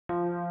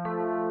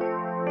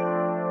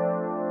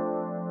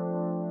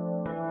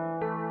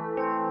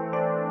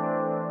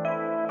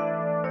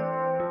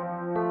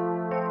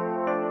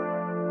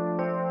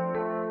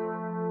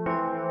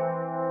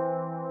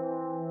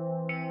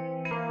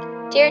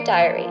Dear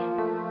Diary,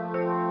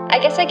 I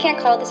guess I can't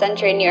call this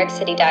entry New York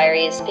City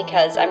Diaries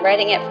because I'm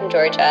writing it from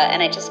Georgia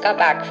and I just got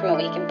back from a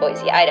week in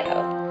Boise,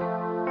 Idaho.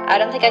 I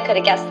don't think I could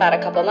have guessed that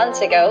a couple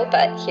months ago,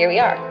 but here we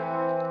are.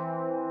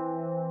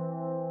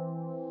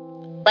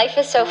 Life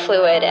is so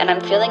fluid, and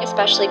I'm feeling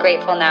especially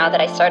grateful now that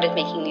I started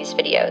making these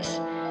videos.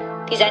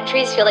 These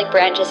entries feel like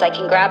branches I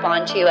can grab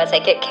onto as I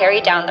get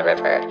carried down the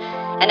river.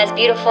 And as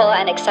beautiful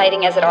and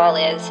exciting as it all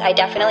is, I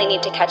definitely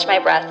need to catch my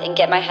breath and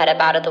get my head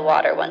up out of the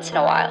water once in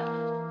a while.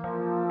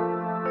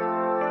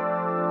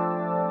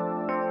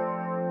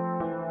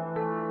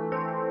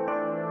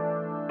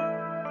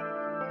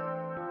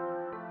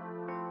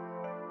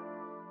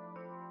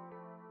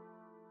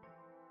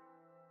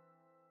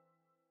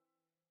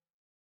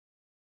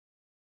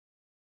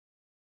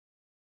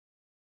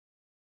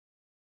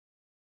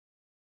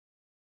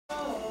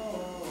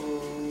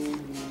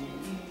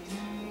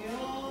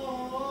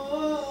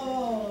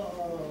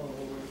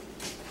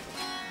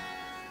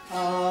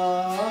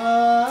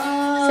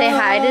 Say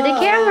hi to the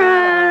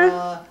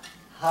camera.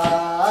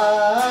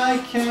 Hi,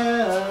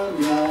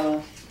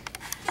 camera.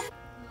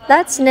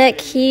 That's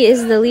Nick. He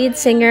is the lead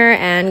singer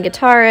and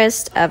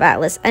guitarist of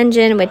Atlas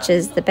Engine, which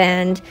is the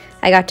band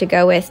I got to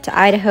go with to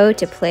Idaho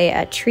to play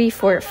at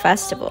Treefort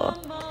Festival.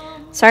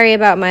 Sorry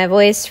about my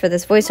voice for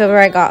this voiceover.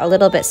 I got a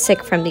little bit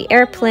sick from the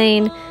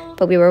airplane,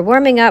 but we were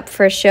warming up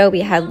for a show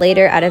we had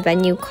later at a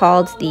venue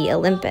called the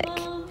Olympic.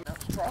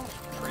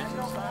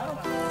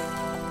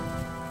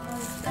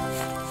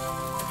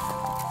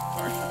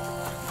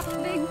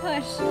 Big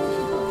push. She's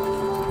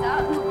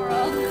out in the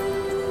world.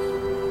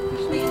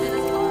 Push me into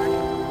this pond.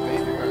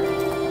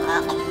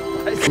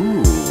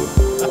 Ooh.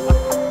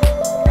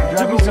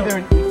 Driving over there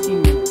in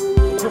 18 minutes.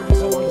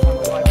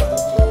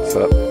 What's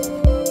up?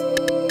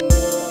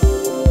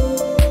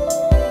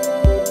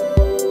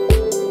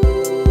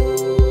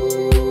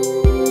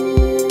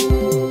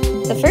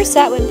 The first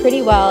set went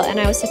pretty well, and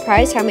I was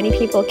surprised how many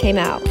people came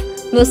out.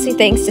 Mostly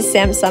thanks to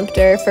Sam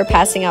Sumter for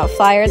passing out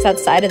flyers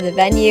outside of the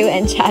venue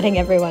and chatting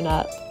everyone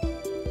up.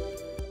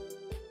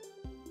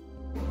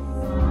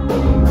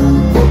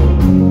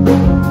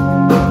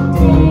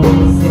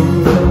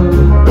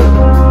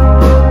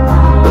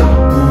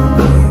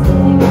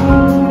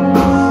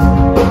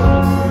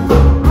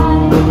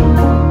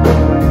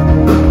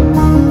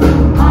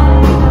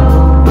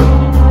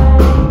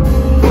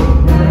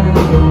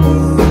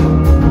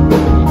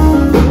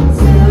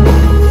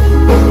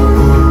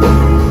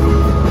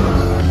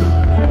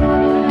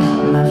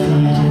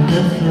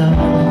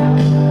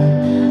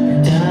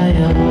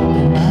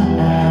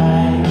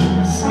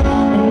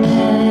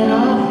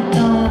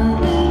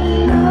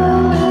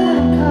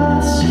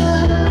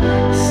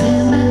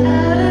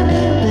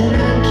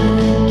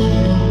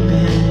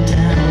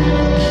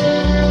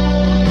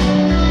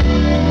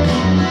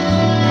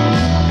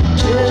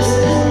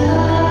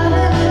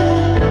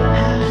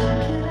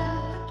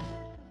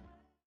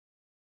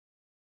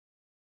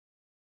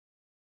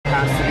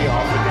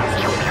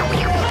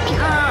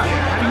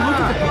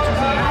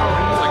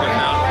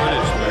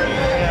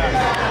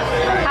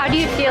 How do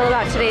you feel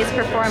about today's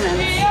performance?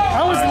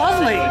 Oh, it was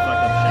lovely.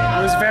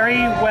 It was very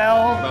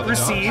well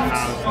received,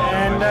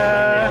 and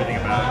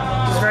it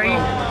was very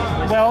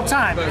well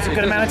timed. It was a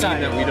good amount of time.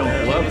 We don't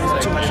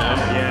love Too much time.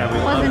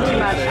 Wasn't too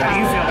much. How do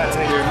you feel about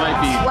today? There might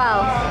be.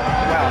 Well,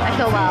 I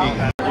feel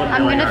well.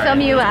 I'm going to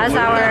film you as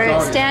our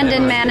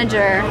stand-in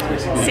manager.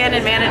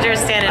 Stand-in manager,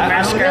 stand-in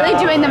rush girl. Really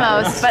doing the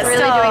most, but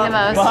really doing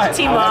the most.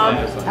 Team mom.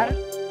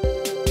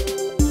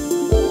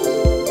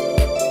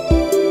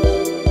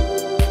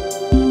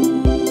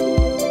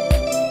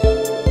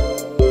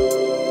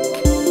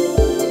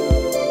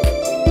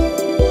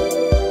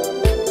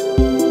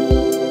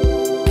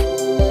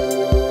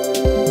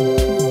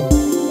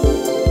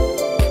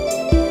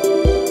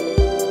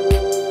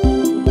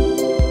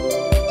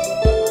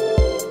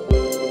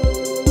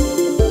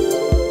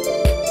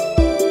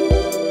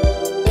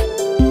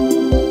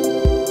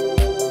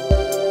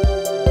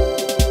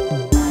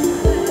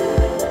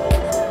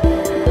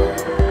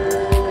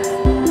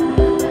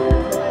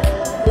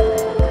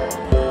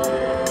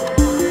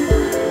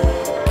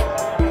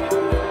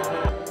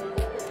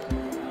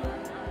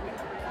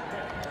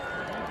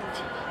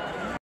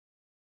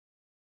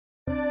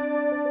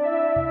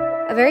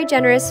 A very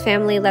generous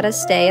family let us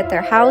stay at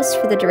their house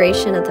for the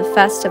duration of the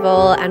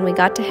festival, and we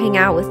got to hang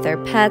out with their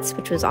pets,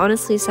 which was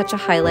honestly such a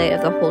highlight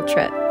of the whole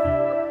trip.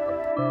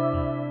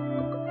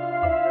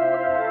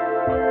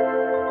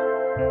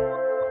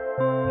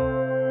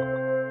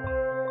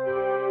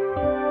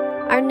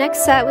 Our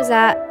next set was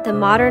at the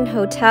Modern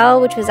Hotel,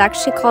 which was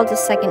actually called the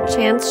Second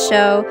Chance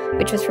Show,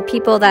 which was for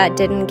people that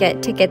didn't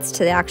get tickets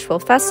to the actual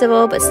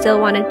festival but still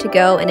wanted to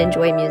go and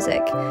enjoy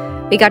music.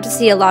 We got to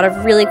see a lot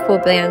of really cool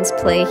bands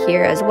play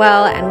here as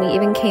well, and we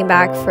even came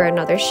back for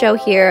another show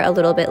here a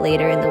little bit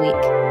later in the week.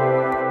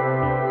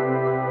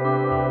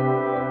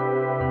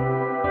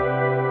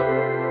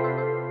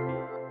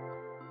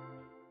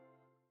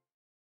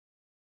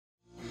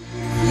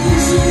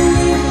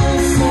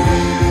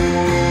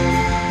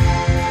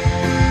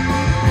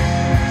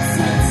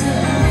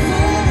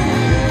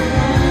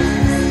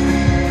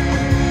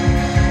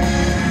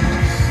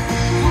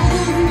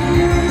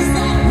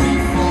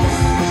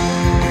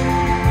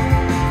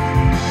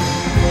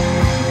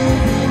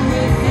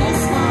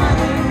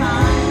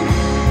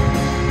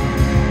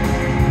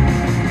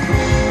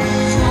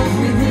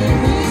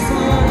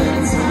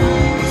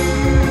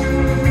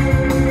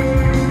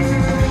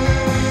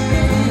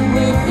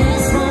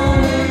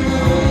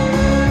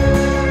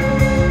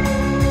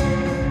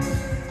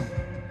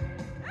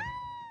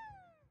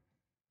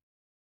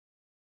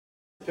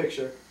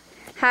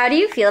 How do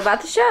you feel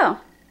about the show?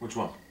 Which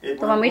one? The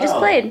one we just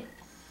played.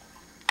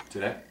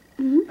 Today?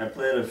 I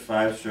played a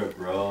 5-stroke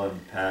roll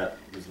and Pat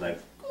was like...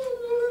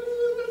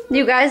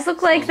 You guys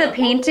look like the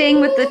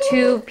painting with the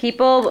two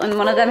people and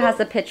one of them has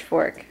a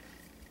pitchfork.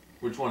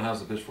 Which one has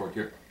the pitchfork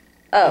here?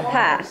 Oh,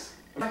 Pat.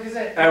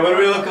 Alright, what do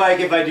we look like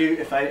if I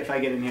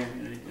get in here?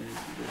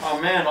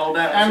 Oh man, all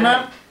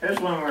that. There's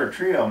when we were a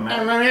trio,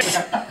 man.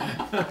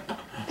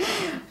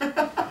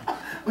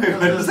 Wait,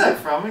 what is that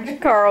from again?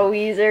 Carl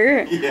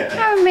Weezer. Yeah.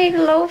 I'm make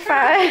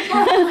lo-fi.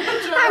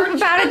 I'm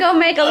about to go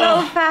make a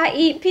lo-fi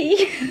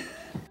EP.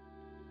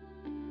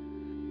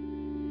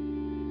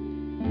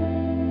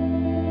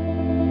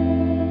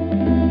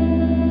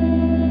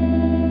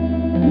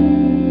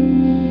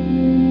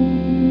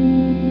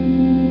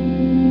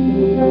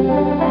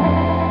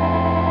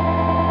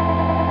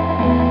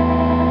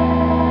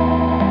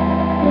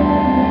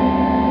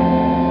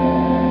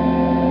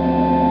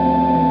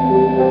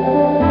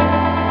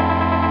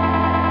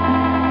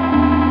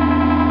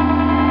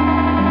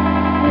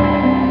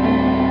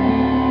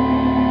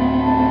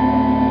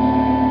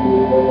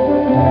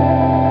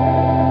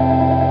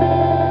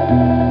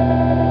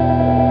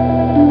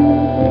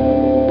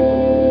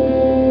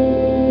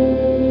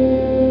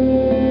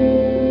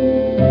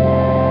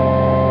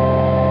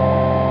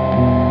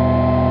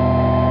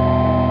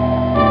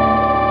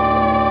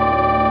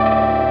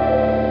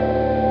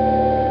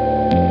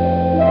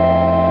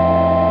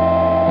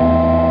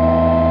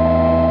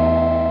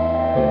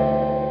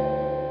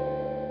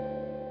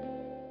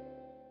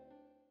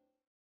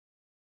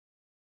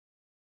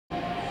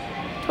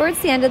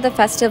 Towards the end of the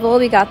festival,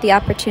 we got the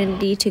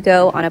opportunity to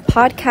go on a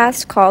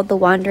podcast called The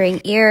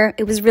Wandering Ear.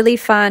 It was really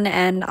fun,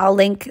 and I'll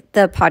link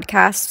the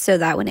podcast so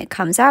that when it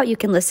comes out, you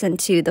can listen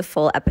to the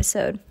full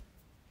episode.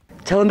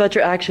 Tell them about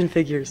your action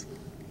figures.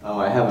 Oh,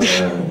 I have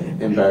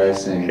an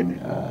embarrassing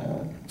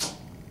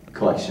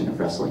collection of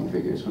wrestling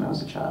figures when I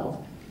was a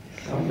child.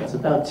 That's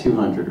about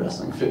 200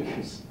 wrestling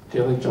figures. Do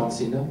you have like John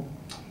Cena?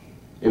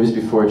 It was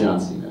before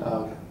John Cena.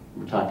 Oh, okay.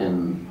 We're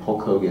talking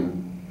Hulk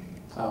Hogan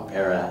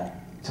era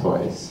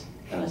toys,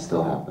 and I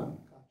still have them.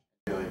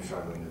 I'm really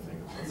struggling to think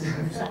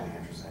of something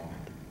interesting.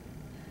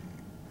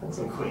 That's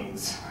some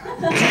Queens.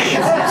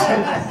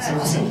 That's the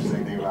most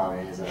interesting thing about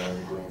me is that I live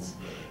in Queens.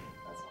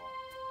 That's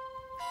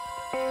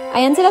all.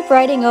 I ended up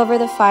writing over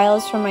the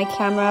files from my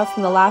camera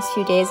from the last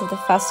few days of the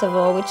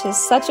festival, which is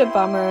such a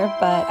bummer,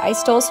 but I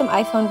stole some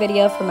iPhone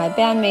video from my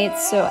bandmates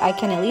so I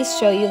can at least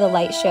show you the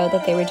light show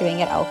that they were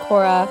doing at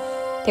Alcora.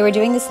 They were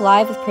doing this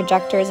live with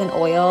projectors and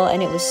oil,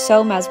 and it was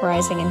so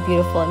mesmerizing and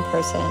beautiful in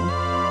person.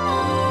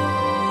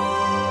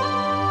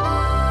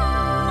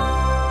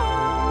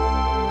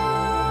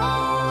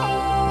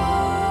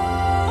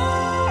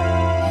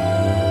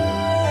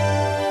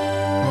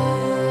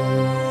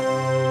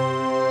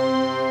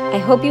 I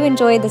hope you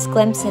enjoyed this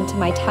glimpse into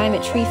my time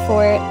at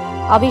Treefort.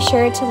 I'll be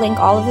sure to link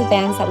all of the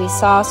bands that we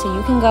saw so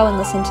you can go and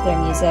listen to their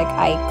music.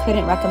 I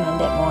couldn't recommend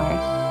it more.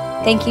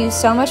 Thank you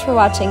so much for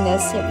watching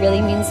this. It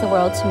really means the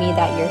world to me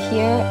that you're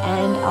here,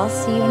 and I'll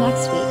see you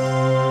next week.